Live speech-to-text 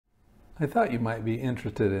I thought you might be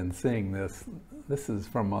interested in seeing this. This is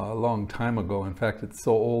from a long time ago. In fact, it's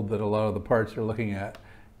so old that a lot of the parts you're looking at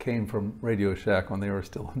came from Radio Shack when they were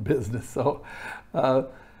still in business. So,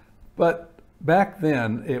 but back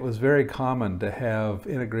then, it was very common to have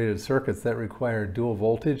integrated circuits that required dual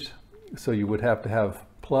voltage. So you would have to have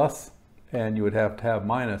plus and you would have to have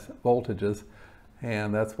minus voltages.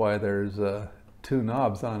 And that's why there's two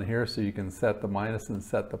knobs on here, so you can set the minus and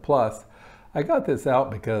set the plus. I got this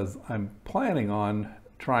out because I'm planning on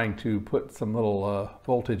trying to put some little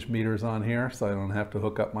voltage meters on here so I don't have to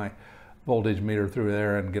hook up my voltage meter through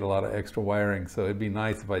there and get a lot of extra wiring. So it'd be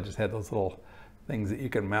nice if I just had those little things that you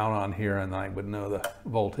can mount on here and I would know the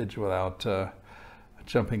voltage without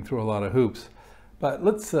jumping through a lot of hoops. But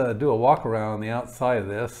let's do a walk around on the outside of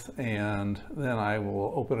this, and then I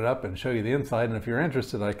will open it up and show you the inside. And if you're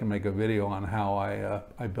interested, I can make a video on how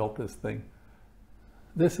I built this thing.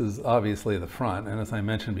 This is obviously the front, and as I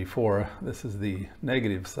mentioned before, this is the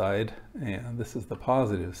negative side and this is the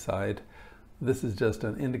positive side. This is just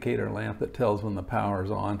an indicator lamp that tells when the power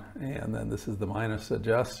is on, and then this is the minus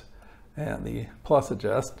adjust and the plus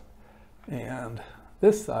adjust. And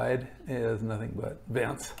this side is nothing but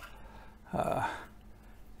vents.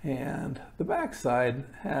 And the back side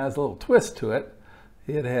has a little twist to it.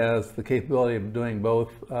 It has the capability of doing both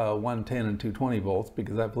 110 and 220 volts,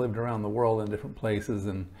 because I've lived around the world in different places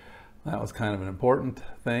and that was kind of an important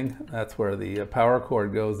thing. That's where the power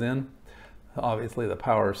cord goes in. Obviously the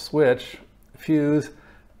power switch, fuse,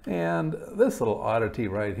 and this little oddity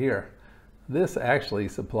right here. This actually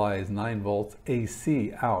supplies 9 volts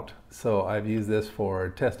AC out. So I've used this for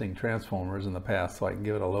testing transformers in the past, so I can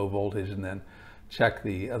give it a low voltage and then check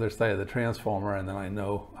the other side of the transformer, and then I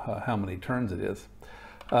know how many turns it is.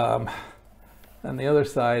 And the other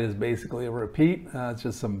side is basically a repeat. It's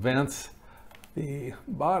just some vents. The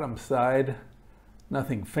bottom side,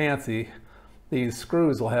 nothing fancy. These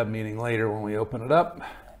screws will have meaning later when we open it up.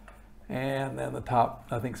 And then the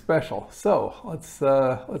top, nothing special. So let's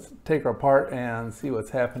take her apart and see what's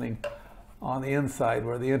happening on the inside,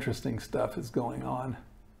 where the interesting stuff is going on.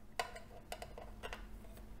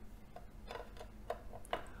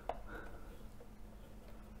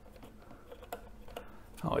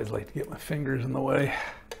 I always like to get my fingers in the way.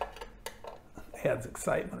 It adds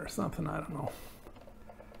excitement or something, I don't know.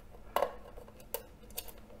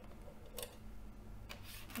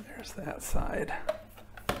 There's that side.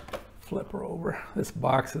 Flip her over. This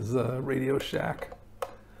box is a Radio Shack.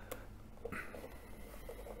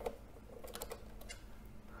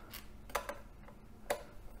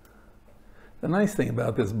 The nice thing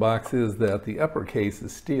about this box is that the upper case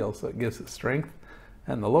is steel, so it gives it strength.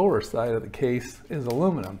 And the lower side of the case is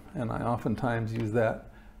aluminum, and I oftentimes use that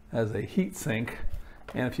as a heat sink.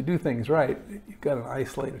 And if you do things right, you've got an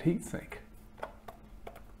isolated heat sink.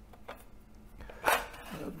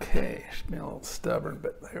 Okay, she's been a little stubborn,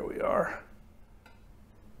 but there we are.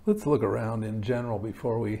 Let's look around in general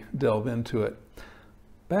before we delve into it.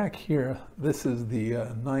 Back here, this is the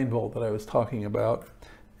 9 volt that I was talking about.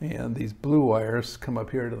 And these blue wires come up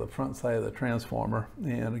here to the front side of the transformer,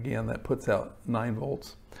 and again that puts out 9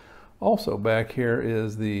 volts. Also back here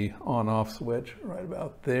is the on-off switch right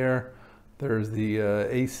about there. There's the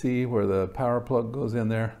AC where the power plug goes in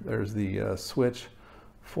there. There's the switch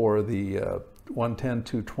for the 110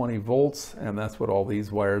 to 20 volts, and that's what all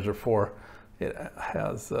these wires are for. It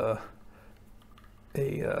has 4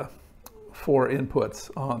 inputs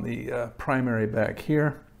on the primary back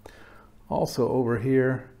here. Also over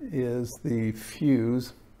here is the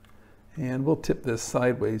fuse, and we'll tip this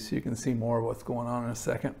sideways so you can see more of what's going on in a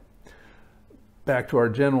second. Back to our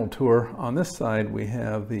general tour. On this side we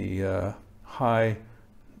have the high,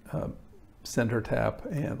 center tap,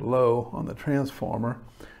 and low on the transformer,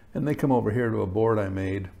 and they come over here to a board I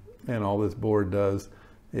made, and all this board does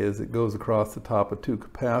is it goes across the top of 2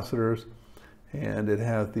 capacitors, and it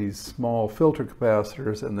has these small filter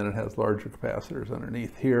capacitors, and then it has larger capacitors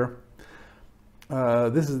underneath here.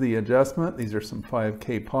 This is the adjustment. These are some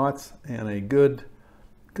 5K pots, and a good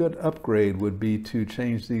upgrade would be to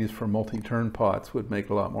change these for multi-turn pots, would make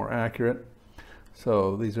it a lot more accurate.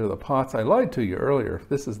 So these are the pots. I lied to you earlier.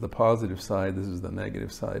 This is the positive side. This is the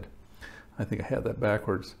negative side. I think I had that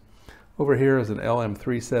backwards. Over here is an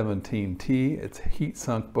LM317T. It's heat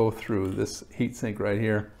sunk both through this heat sink right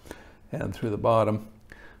here and through the bottom.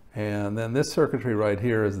 And then this circuitry right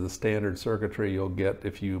here is the standard circuitry you'll get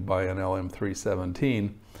if you buy an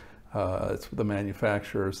LM317. It's the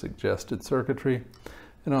manufacturer's suggested circuitry.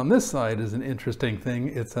 And on this side is an interesting thing.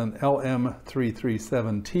 It's an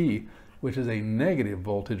LM337T, which is a negative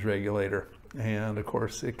voltage regulator. And of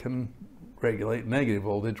course it can regulate negative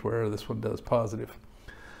voltage where this one does positive.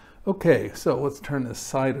 Okay, so let's turn this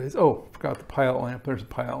sideways. Oh, forgot the pilot lamp. There's a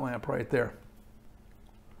pilot lamp right there.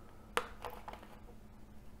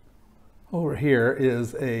 Over here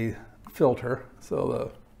is a filter.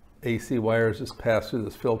 So the AC wires just pass through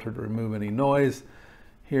this filter to remove any noise.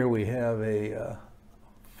 Here we have a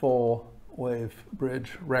full wave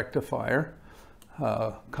bridge rectifier.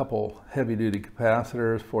 A couple heavy-duty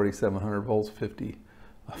capacitors, 4700 volts,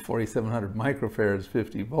 4700 microfarads,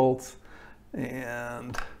 50 volts,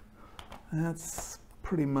 and that's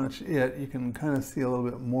pretty much it. You can kind of see a little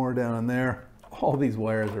bit more down in there. All these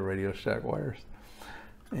wires are Radio Shack wires.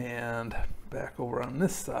 And back over on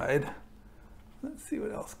this side, let's see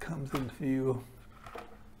what else comes into view.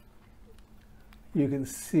 You can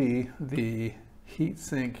see the heat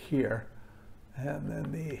sink here, and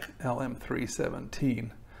then the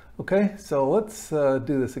LM317. Okay, so let's do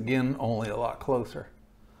this again, only a lot closer.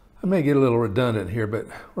 I may get a little redundant here, but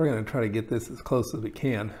we're going to try to get this as close as we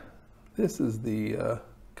can. This is the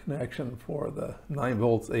connection for the 9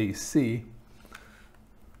 volts AC.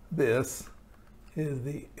 This is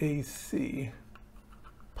the AC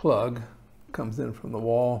plug, comes in from the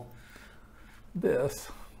wall.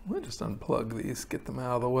 This, we'll just unplug these, get them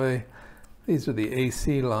out of the way. These are the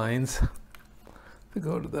AC lines that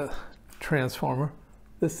go to the transformer.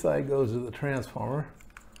 This side goes to the transformer,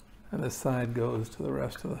 and this side goes to the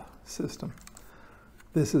rest of the system.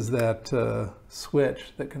 This is that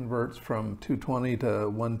switch that converts from 220 to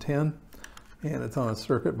 110, and it's on a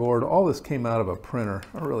circuit board. All this came out of a printer,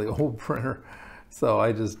 a really old printer. So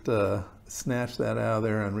I just snatched that out of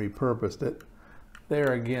there and repurposed it.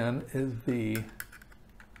 There again is the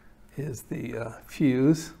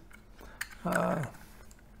fuse.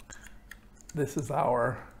 This is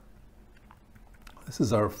our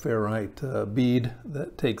ferrite bead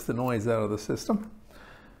that takes the noise out of the system.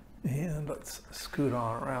 And let's scoot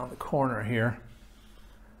on around the corner here.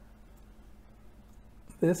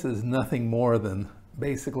 This is nothing more than,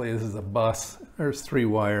 basically this is a bus. There's 3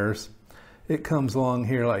 wires. It comes along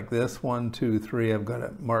here like this, 1, 2, 3. I've got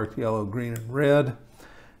it marked yellow, green, and red.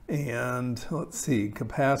 And let's see,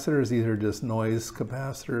 capacitors. These are just noise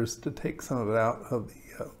capacitors to take some of it out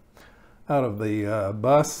of the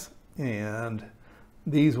bus. And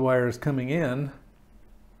these wires coming in,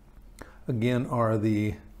 again, are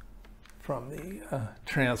from the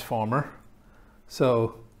transformer.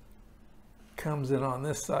 So comes in on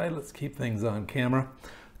this side. Let's keep things on camera.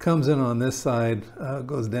 Comes in on this side,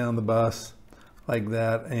 goes down the bus like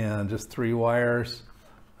that, and just 3 wires.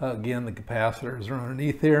 Again, the capacitors are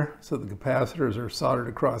underneath here, so the capacitors are soldered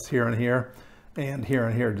across here, and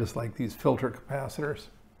here, just like these filter capacitors.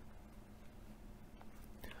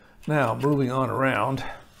 Now, moving on around,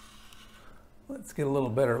 let's get a little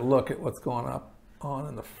better look at what's going on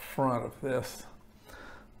in the front of this.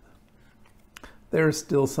 There's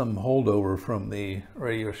still some holdover from the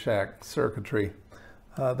Radio Shack circuitry.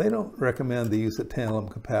 They don't recommend the use of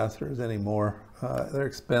tantalum capacitors anymore. They're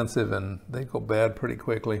expensive and they go bad pretty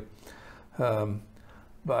quickly.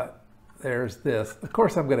 But there's this. Of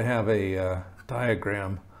course, I'm going to have a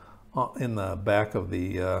diagram in the back of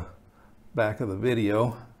the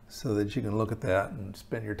video so that you can look at that and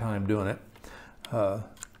spend your time doing it.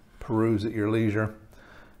 Peruse at your leisure.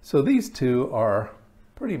 So these two are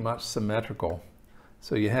pretty much symmetrical.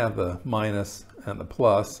 So you have the minus and the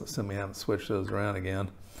plus, assuming I haven't switched those around again.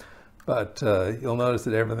 But you'll notice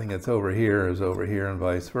that everything that's over here is over here and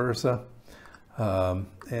vice versa. And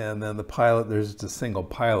then the pilot, there's just a single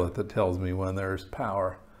pilot that tells me when there's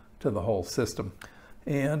power to the whole system.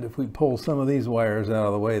 And if we pull some of these wires out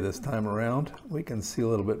of the way this time around, we can see a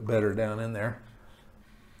little bit better down in there.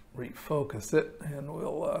 Refocus it and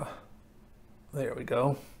we'll, there we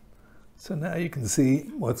go. So now you can see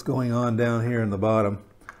what's going on down here in the bottom.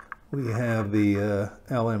 We have the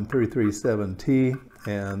LM337T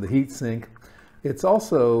and the heat sink. It's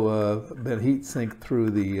also been heat sinked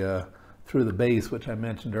through the base, which I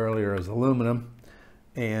mentioned earlier is aluminum.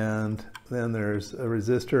 And then there's a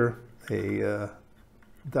resistor, a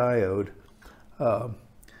diode,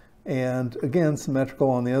 and again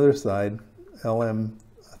symmetrical on the other side,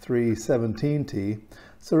 LM317T.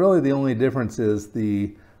 So really the only difference is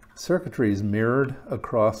the circuitry is mirrored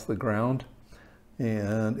across the ground,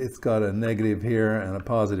 and it's got a negative here and a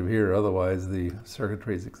positive here. Otherwise the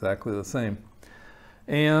circuitry is exactly the same.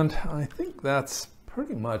 And I think that's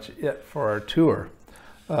pretty much it for our tour.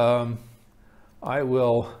 I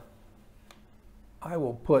will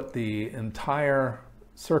put the entire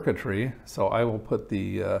circuitry, so I will put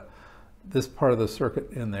the this part of the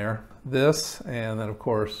circuit in there, this, and then of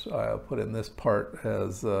course I'll put in this part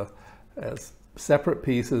as separate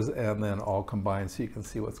pieces and then all combined so you can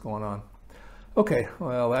see what's going on. Okay,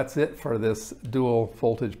 well, that's it for this dual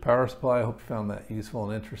voltage power supply. I hope you found that useful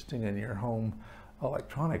and interesting in your home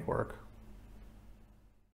electronic work.